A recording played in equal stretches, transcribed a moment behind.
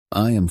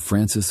I am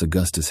Francis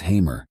Augustus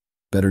Hamer,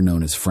 better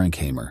known as Frank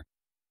Hamer.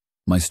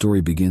 My story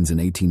begins in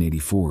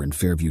 1884 in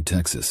Fairview,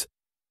 Texas.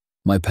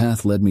 My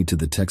path led me to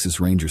the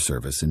Texas Ranger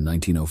Service in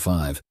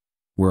 1905,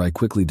 where I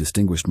quickly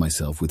distinguished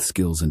myself with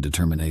skills and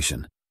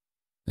determination.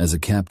 As a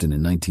captain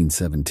in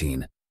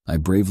 1917, I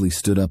bravely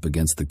stood up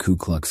against the Ku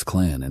Klux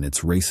Klan and its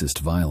racist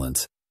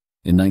violence.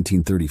 In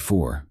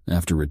 1934,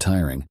 after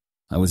retiring,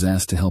 I was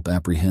asked to help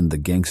apprehend the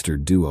gangster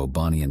duo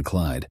Bonnie and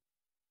Clyde.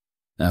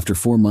 After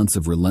 4 months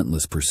of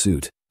relentless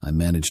pursuit, I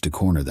managed to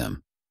corner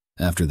them.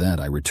 After that,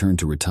 I returned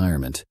to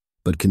retirement,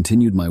 but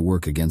continued my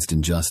work against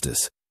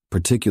injustice,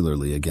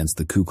 particularly against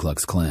the Ku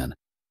Klux Klan.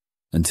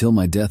 Until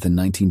my death in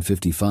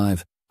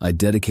 1955, I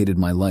dedicated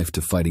my life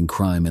to fighting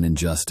crime and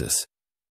injustice.